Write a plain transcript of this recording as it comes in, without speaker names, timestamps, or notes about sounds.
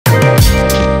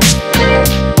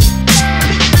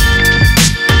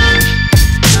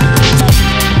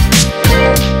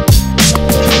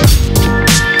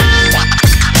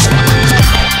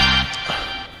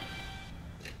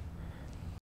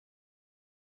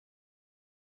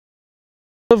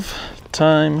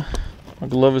Time. My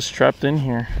glove is trapped in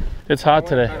here. It's hot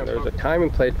today. There's a time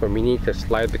and place where we need to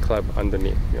slide the club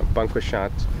underneath. You know, bunker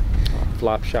shots,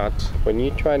 flop shots. When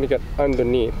you're trying to get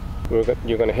underneath, you're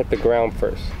going to hit the ground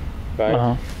first,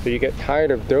 right? So you get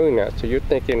tired of doing that. So you're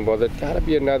thinking, well, there's got to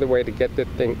be another way to get this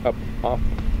thing up off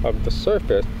of the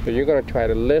surface. So you're going to try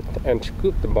to lift and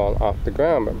scoop the ball off the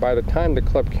ground. But by the time the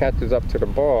club catches up to the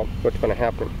ball, what's going to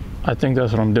happen? I think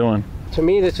that's what I'm doing. To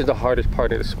me, this is the hardest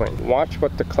part of the swing. Watch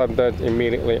what the club does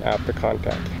immediately after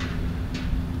contact.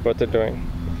 What they're doing.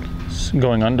 It's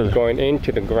going under. Going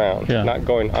into the ground, not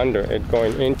going under. It's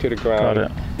going into the ground.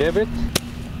 Got it. Divots,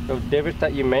 those divots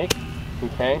that you make,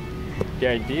 okay? The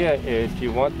idea is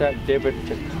you want that divot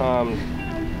to come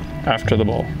after the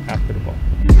ball. After the ball.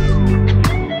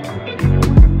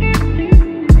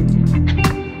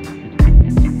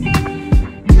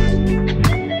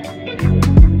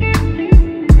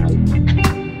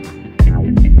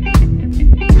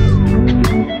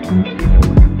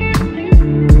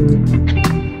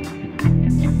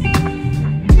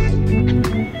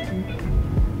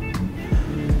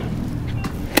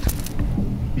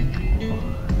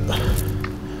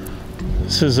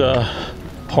 This is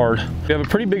hard. We have a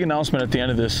pretty big announcement at the end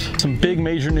of this. Some big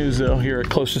major news though here at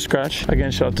Close to Scratch.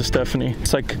 Again, shout out to Stephanie.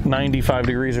 It's like 95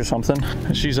 degrees or something.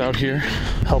 And she's out here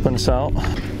helping us out.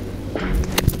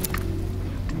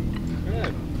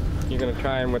 Good. You're gonna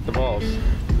try them with the balls.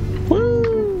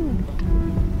 Woo!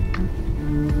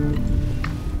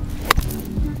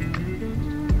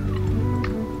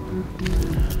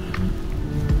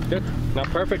 Good. Not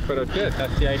perfect, but it's good.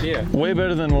 That's the idea. Way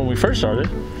better than when we first started.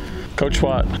 Coach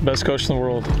Watt, best coach in the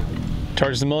world.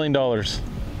 Charges $1 million.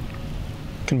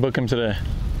 Can book him today.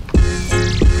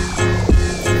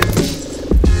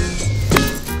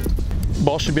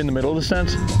 Ball should be in the middle of the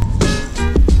stance.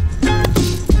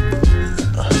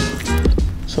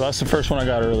 So that's the first one I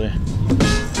got early.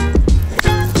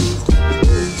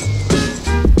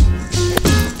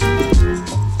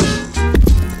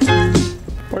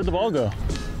 Where'd the ball go?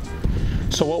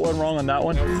 So what went wrong on that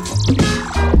one?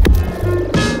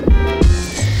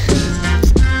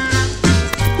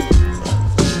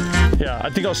 Yeah,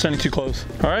 I think I was standing too close.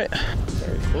 All right.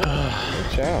 Very cool.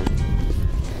 Good job.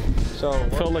 So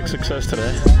felt like success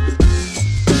today.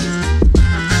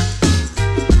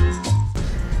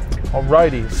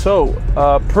 Alrighty, so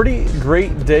pretty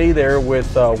great day there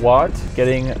with Watt.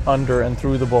 Getting under and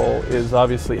through the ball is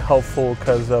obviously helpful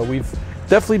because we've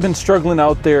definitely been struggling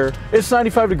out there. It's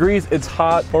 95 degrees, it's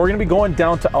hot, but we're gonna be going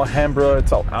down to Alhambra.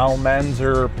 It's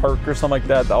Almanzar Park or something like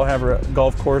that, the Alhambra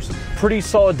golf course. Pretty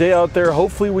solid day out there.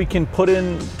 Hopefully we can put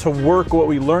in to work what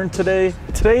we learned today.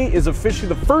 Today is officially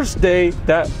the first day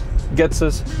that gets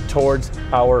us towards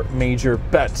our major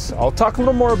bets. I'll talk a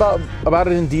little more about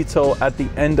it in detail at the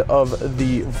end of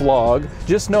the vlog.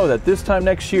 Just know that this time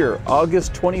next year,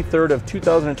 August 23rd of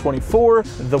 2024,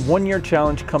 the 1-year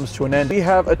challenge comes to an end. We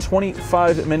have a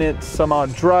 25-minute some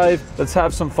odd drive. Let's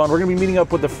have some fun. We're gonna be meeting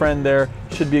up with a friend there.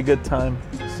 Should be a good time.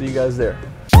 See you guys there.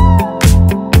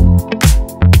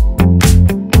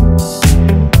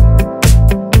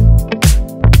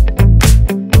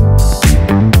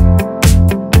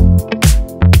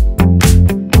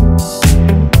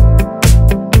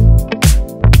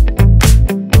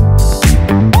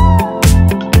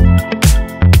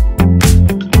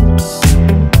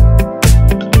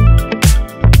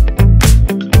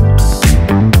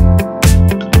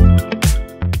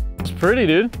 Pretty,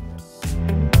 dude.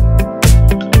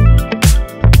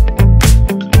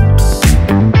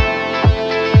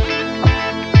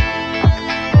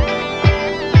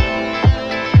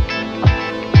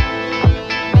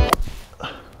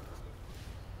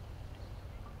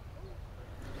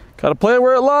 Gotta play it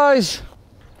where it lies.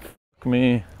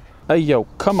 Me. Hey, yo,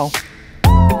 come on.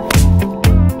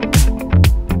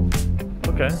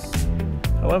 Okay.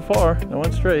 I went far. I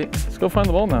went straight. Let's go find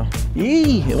the ball now.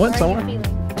 Yee, it went somewhere.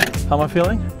 How am I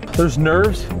feeling? There's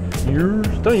nerves.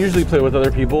 Don't usually play with other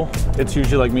people. It's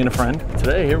usually like me and a friend.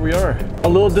 Today, here we are. A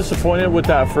little disappointed with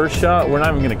that first shot. We're not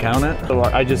even gonna count it. So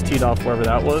I just teed off wherever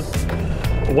that was.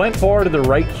 Went far to the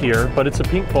right here, but it's a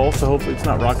pink ball, so hopefully it's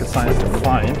not rocket science to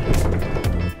find.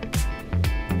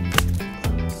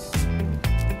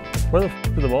 Where the f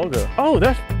did the ball go? Oh,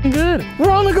 that's good.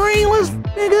 We're on the green, let's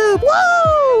go.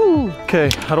 Woo! Okay,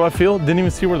 how do I feel? Didn't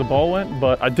even see where the ball went,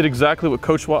 but I did exactly what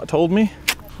Coach Watt told me.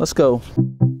 Let's go.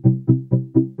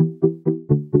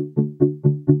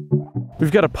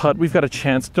 We've got a putt, we've got a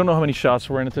chance. Don't know how many shots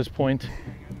we're in at this point.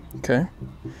 Okay,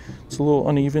 it's a little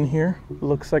uneven here. It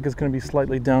looks like it's gonna be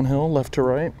slightly downhill, left to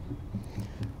right.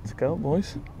 Let's go,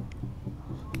 boys.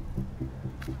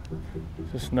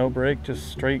 Just no brake,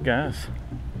 just straight gas.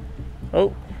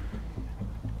 Oh.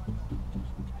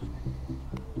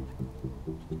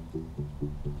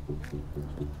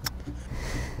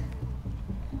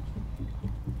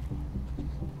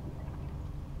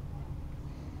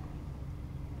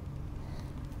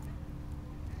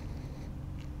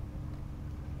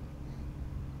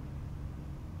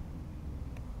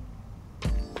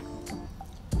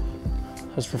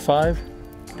 That's for 5.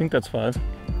 I think that's 5.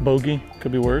 Bogey,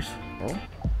 could be worse. Oh.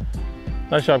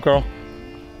 Nice job, Carl.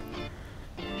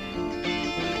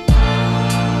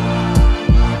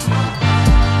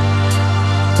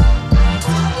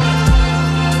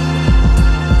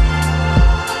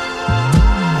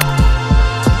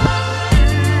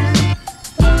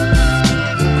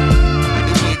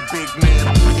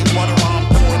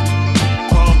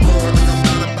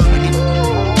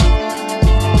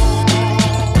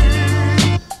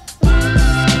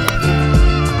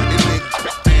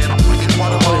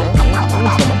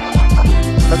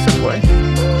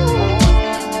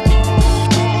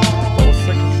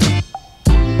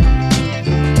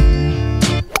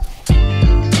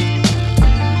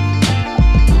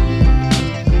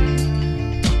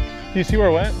 Do you see where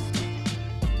I went?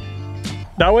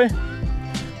 That way?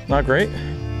 Not great.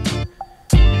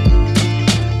 It's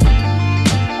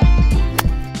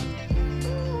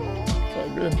all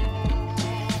good.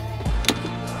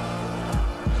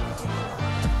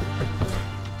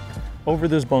 Over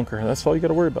this bunker. That's all you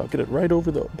gotta worry about. Get it right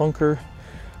over the bunker.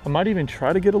 I might even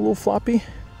try to get a little floppy,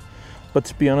 but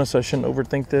to be honest, I shouldn't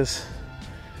overthink this.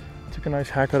 Took a nice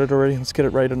hack at it already. Let's get it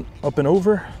right up and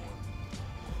over.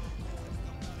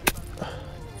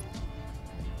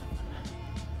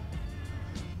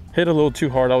 Hit a little too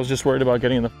hard. I was just worried about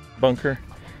getting in the bunker,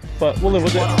 but we'll live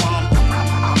with it.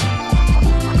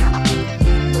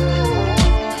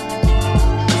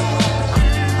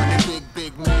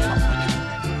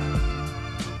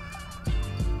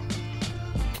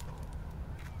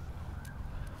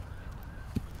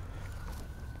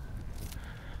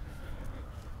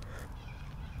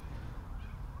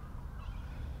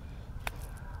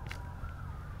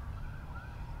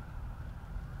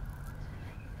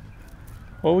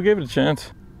 Well, we gave it a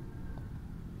chance.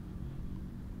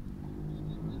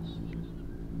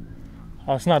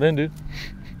 Oh, it's not in, dude.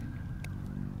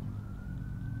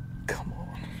 Come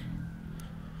on.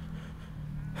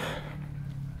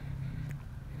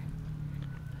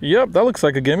 Yep, that looks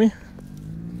like a gimme.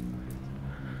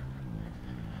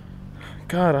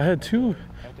 God, I had two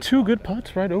good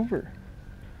putts right over.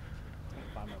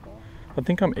 I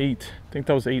think I'm 8. I think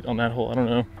that was 8 on that hole. I don't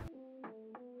know.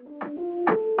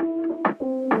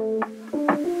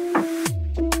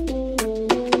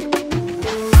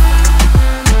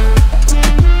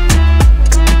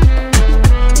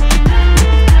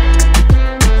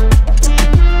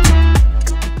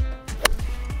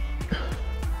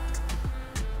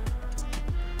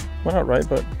 We're not right,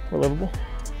 but we're livable.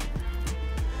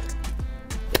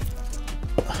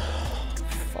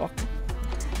 Fuck.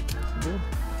 That's good.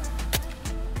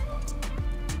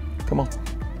 Come on.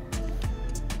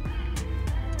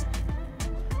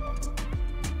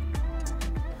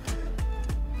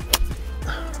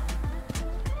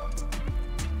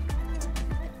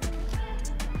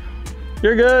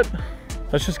 You're good.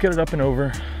 Let's just get it up and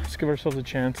over. Let's give ourselves a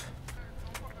chance.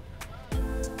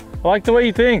 I like the way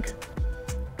you think.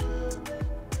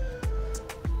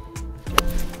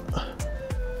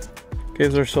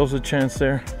 Gives ourselves a chance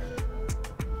there.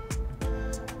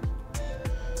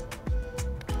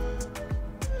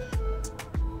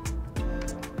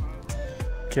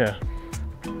 Yeah.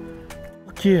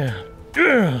 Yeah.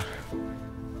 That's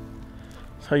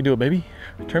how you do it, baby.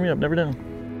 Turn me up, never down.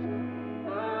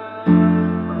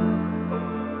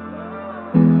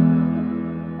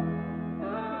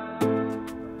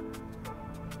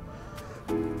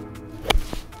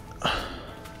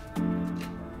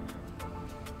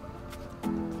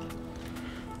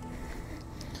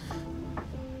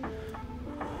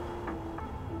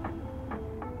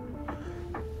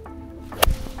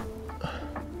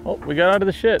 Oh, we got out of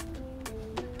the shit.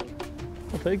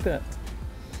 I'll take that.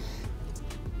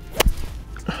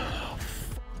 Oh,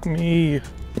 fuck me.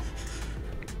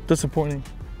 Disappointing.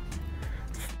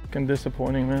 Fucking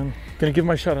disappointing, man. Gonna give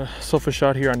myself a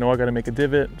shot here. I know I gotta make a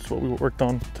divot. That's what we worked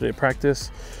on today at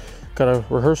practice. Got a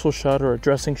rehearsal shot or a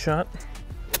dressing shot.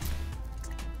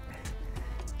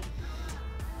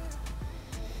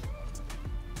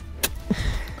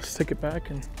 Let's take it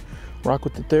back and rock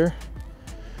with it there.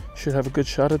 Should have a good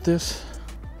shot at this.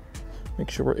 Make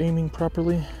sure we're aiming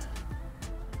properly.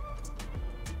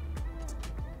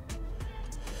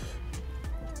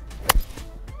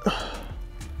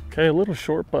 Okay, a little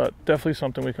short, but definitely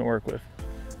something we can work with.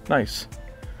 Nice.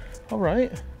 All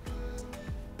right.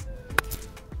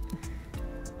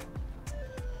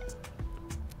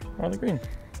 On the green.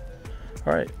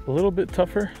 All right, a little bit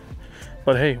tougher,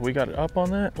 but hey, we got it up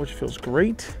on that, which feels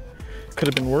great. Could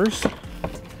have been worse.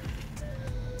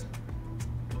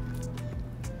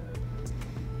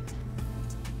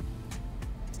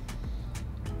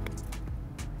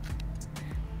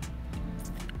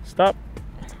 Stop,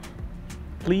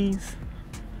 please.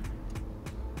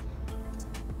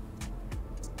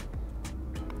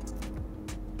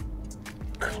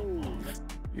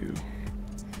 You.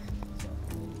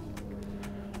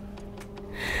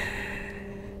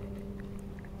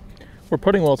 We're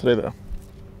putting well today, though.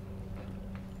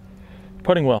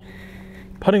 Putting well.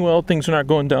 Putting well, things are not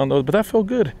going down, though, but that felt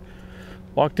good.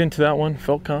 Walked into that one,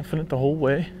 felt confident the whole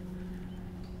way.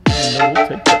 And then we'll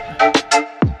take that.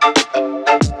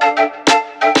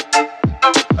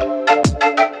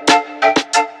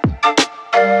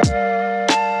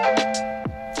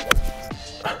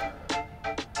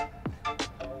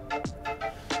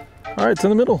 All right, it's in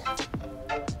the middle.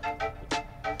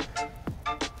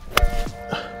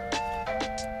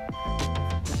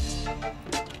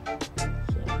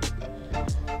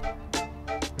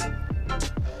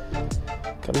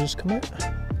 Gotta just commit.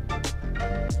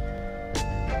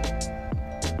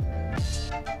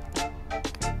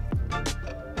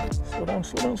 Slow down,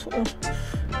 slow down, slow down.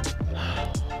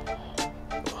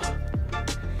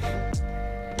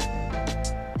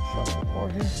 Shot some more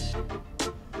here.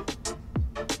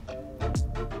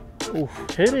 Ooh,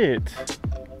 hit it.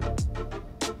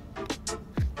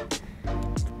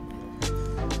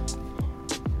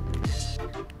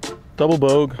 Double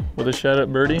bogue with a shot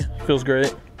at birdie. Feels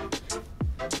great.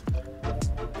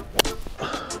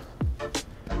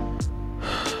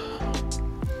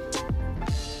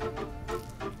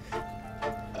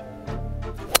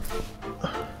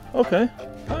 Okay,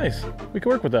 nice. We can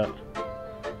work with that.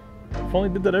 If only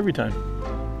did that every time.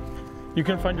 You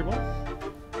can find your ball.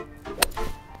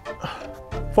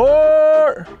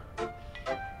 4.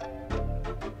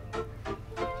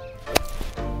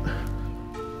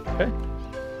 Okay.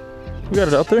 We got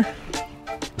it out there.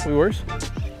 We worse.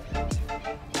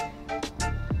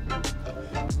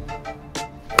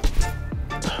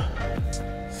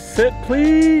 Sit,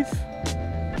 please.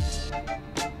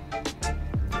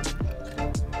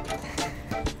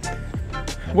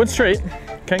 Went straight.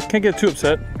 Can't get too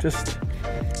upset. Just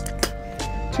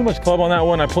too much club on that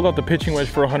one. I pulled out the pitching wedge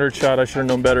for a 100 shot. I should have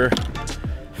known better.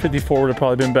 54 would have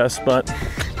probably been best, but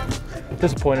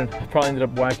disappointed. I probably ended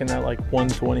up whacking that like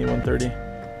 120, 130.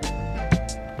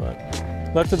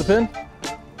 But left to the pin.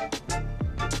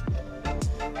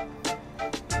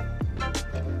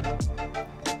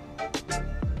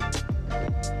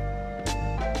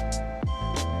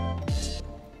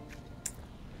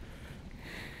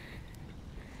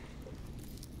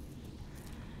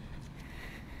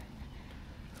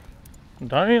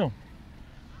 Damn.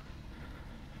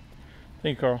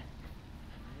 Thank you, Carl.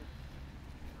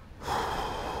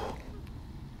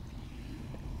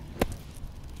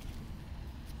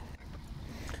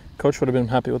 Coach would have been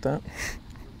happy with that.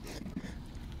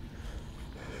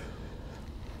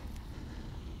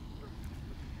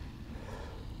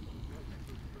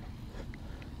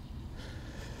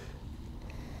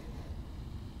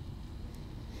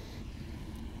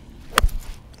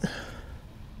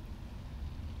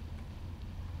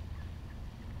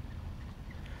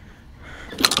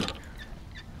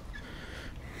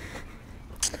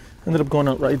 Ended up going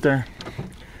out right there.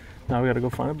 Now we gotta go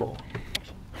find a ball.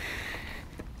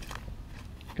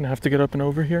 Gonna have to get up and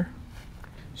over here.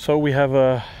 So we have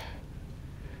a,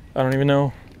 I don't even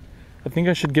know. I think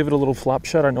I should give it a little flop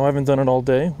shot. I know I haven't done it all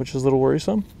day, which is a little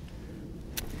worrisome.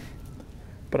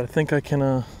 But I think I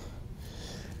can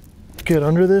get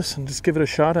under this and just give it a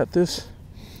shot at this.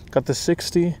 Got the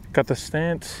 60, got the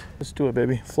stance. Let's do it,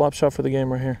 baby. Flop shot for the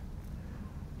game right here.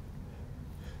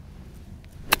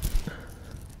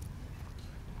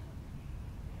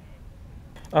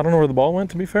 I don't know where the ball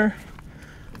went, to be fair,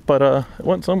 but it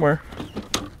went somewhere.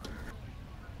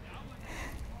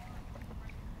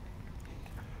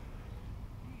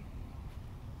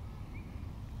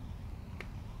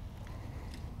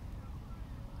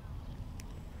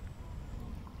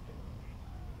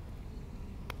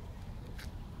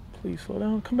 Please slow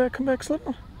down. Come back, slow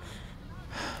down.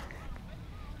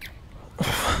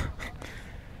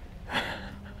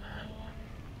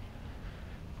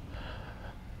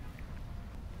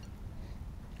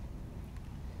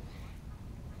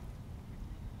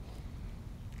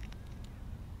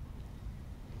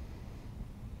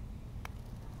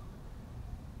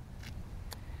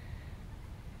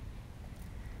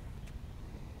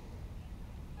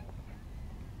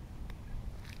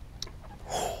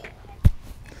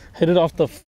 Hit it off the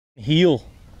heel.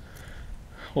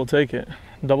 We'll take it.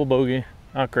 Double bogey.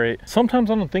 Not great.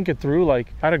 Sometimes I don't think it through.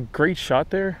 Like, I had a great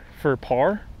shot there for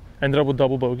par. Ended up with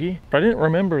double bogey. But I didn't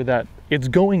remember that it's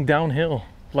going downhill.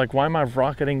 Like, why am I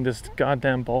rocketing this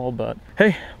goddamn ball? But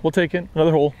hey, we'll take it.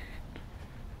 Another hole.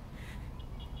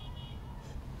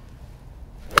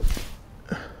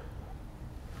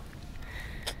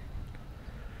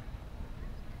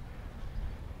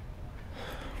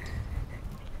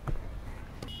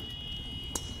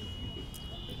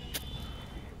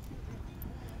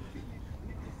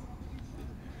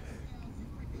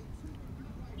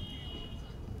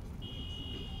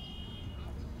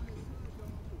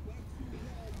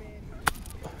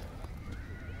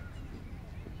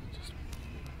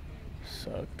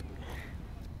 Sucked.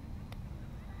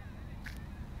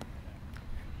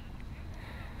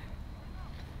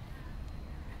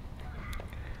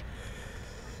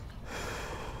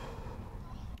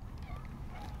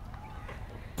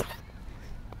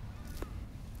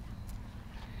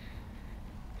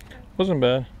 Wasn't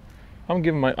bad. I'm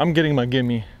getting my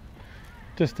gimme.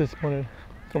 Just disappointed.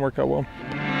 Didn't work out well.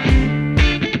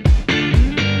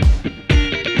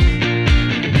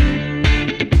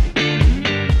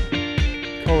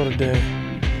 Call it a day.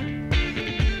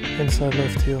 Inside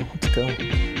left heel. Let's go.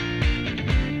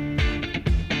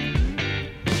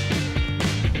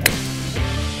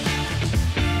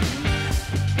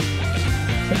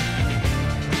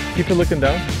 Keep it looking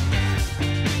down.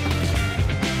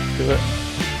 Do it.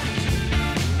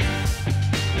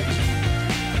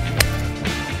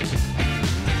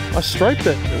 I striped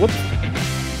it. What?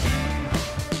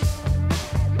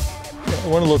 I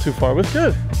went a little too far, but it's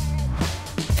good.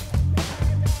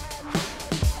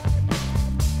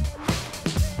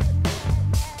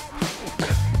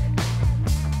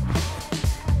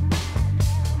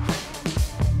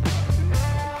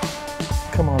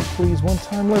 Come on, please, one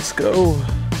time. Let's go.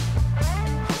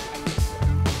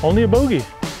 Only a bogey.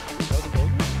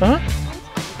 Huh?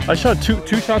 I shot two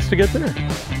shots to get there.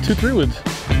 2 3-woods.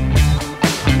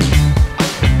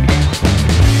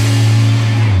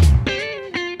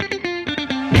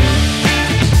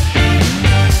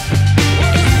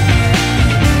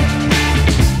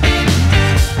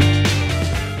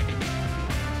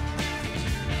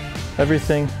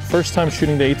 Everything. First time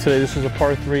shooting the 8 today. This is a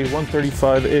par 3,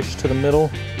 135-ish to the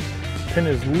middle. Pin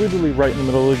is literally right in the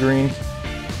middle of the green.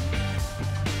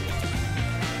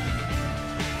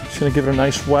 Just gonna give it a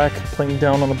nice whack, playing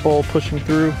down on the ball, pushing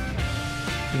through.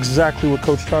 Exactly what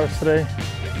Coach taught us today.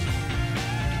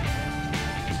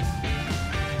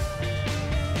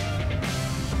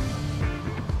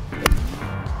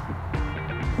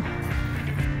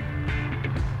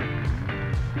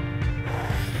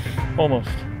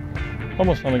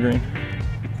 Almost on the green.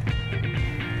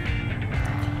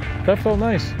 That felt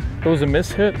nice. It was a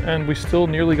miss hit and we still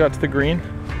nearly got to the green.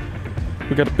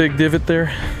 We got a big divot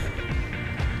there.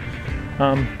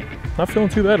 Not feeling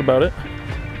too bad about it.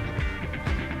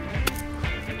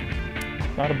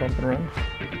 Not a bump and run.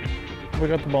 We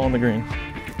got the ball on the green.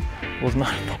 It was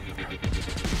not a bump and run.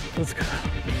 Let's go.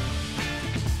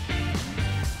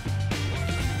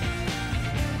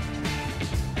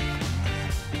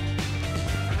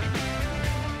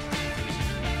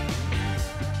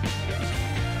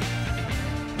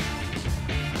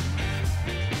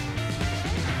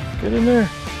 Get in there.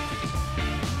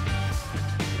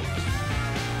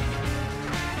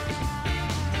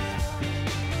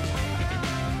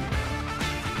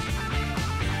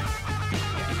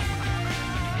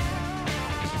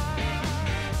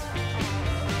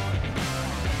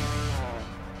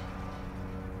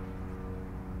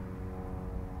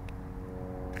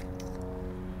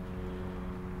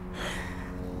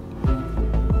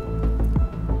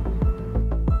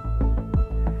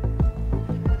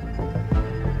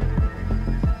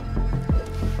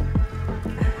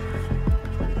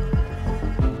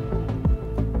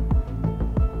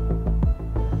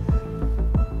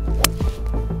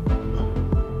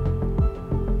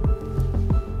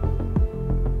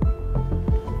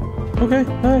 Okay,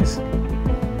 nice.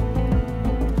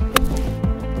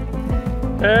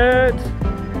 And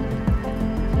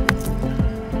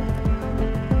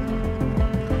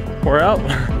we're out.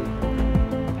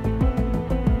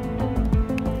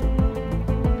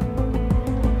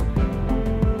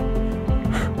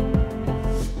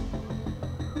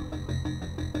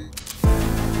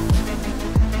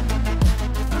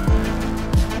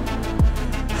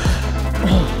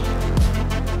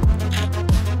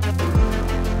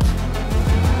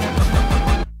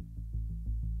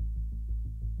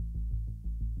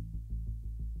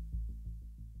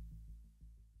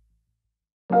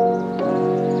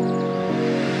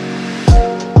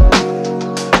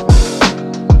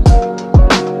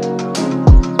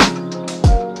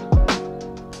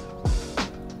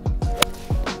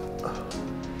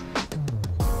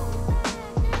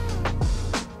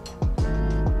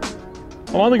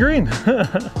 I'm on the green.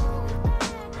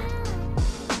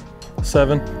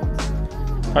 7.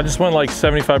 I just went like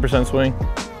 75% swing.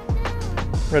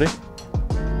 Ready?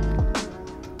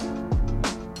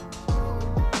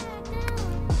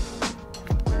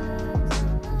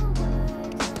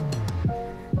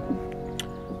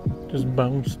 Just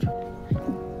bounced.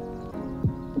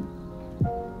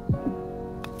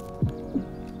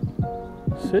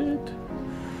 Sit.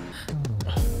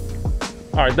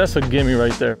 All right, that's a gimme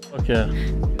right there. Fuck yeah.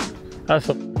 That's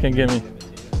a fucking gimme.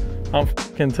 I'm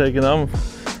fucking taking it. I'm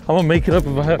gonna make it up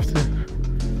if I have to.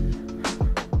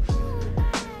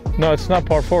 No, it's not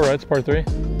par 4, right? It's par 3.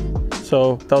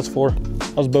 So that was 4.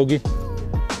 That was bogey.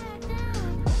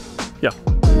 Yeah.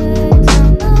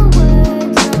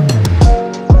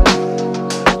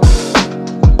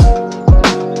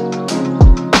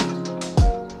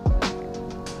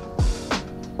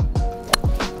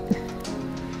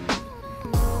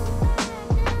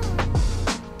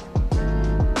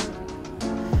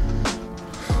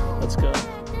 Let's go.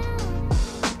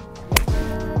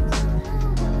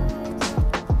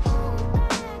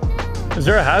 Is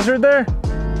there a hazard there?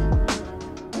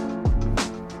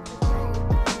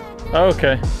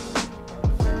 Okay.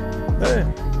 Hey.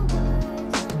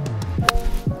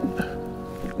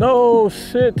 No,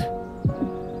 sit.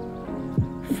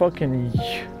 Fucking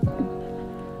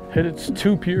hit it's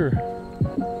too pure.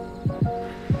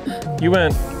 You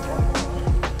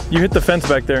hit the fence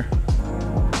back there.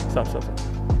 Stop.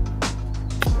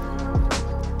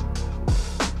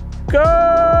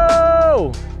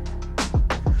 Go!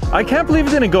 I can't believe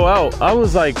it didn't go out. I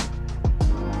was like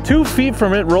 2 feet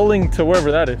from it rolling to wherever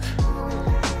that is.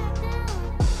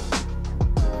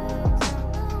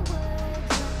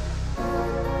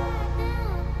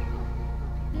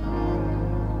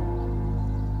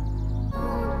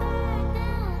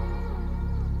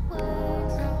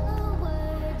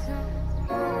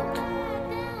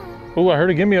 Oh, I heard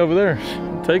a gimme over there.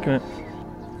 I'm taking it.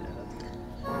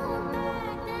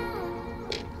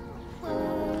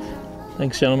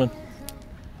 Thanks, gentlemen.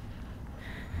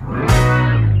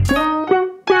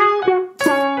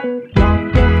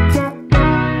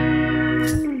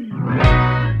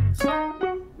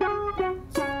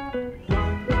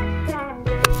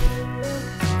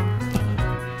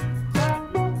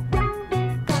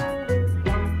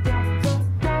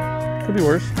 Could be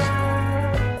worse.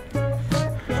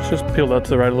 Just peeled out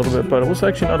to the right a little bit, but it was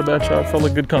actually not a bad shot. Felt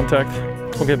like good contact.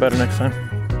 We'll get better next time.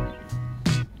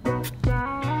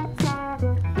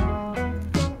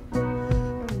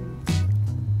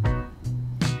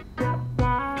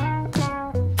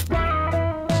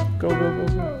 Go.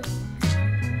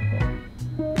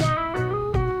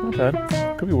 Not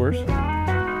bad. Could be worse.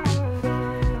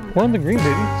 We're on the green,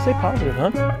 baby. Stay positive,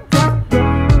 huh?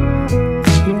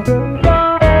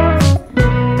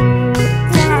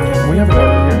 We have a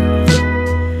water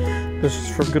here. This is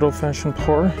for good old-fashioned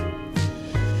pour.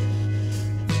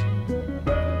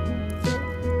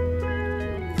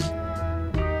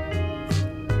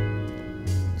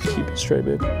 Just keep it straight,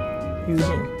 babe. Easy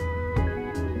game.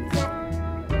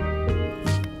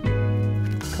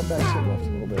 Come back to the left a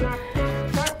little bit.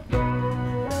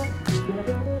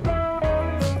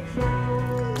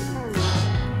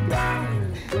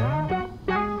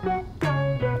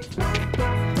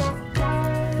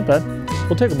 Not bad.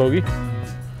 We'll take a bogey.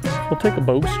 We'll take a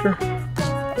bogster.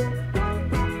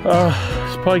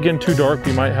 It's probably getting too dark.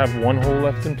 We might have 1 hole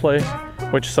left in play,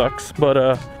 which sucks. But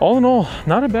all in all,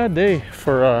 not a bad day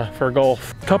for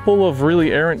golf. Couple of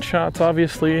really errant shots,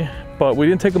 obviously, but we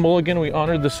didn't take a mulligan. We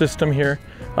honored the system here.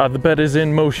 The bet is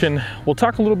in motion. We'll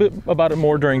talk a little bit about it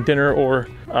more during dinner or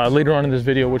later on in this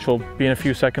video, which will be in a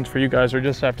few seconds for you guys or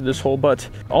just after this hole. But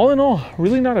all in all,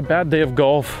 really not a bad day of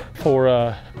golf for,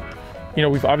 you know,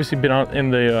 we've obviously been out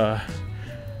in the,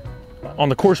 on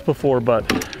the course before, but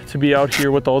to be out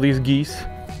here with all these geese.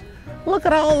 Look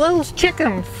at all those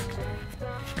chickens.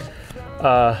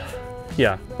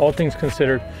 Yeah, all things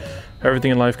considered,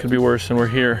 everything in life could be worse, and we're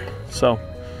here. So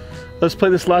let's play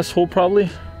this last hole probably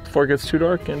before it gets too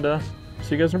dark, and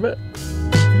see you guys in a bit.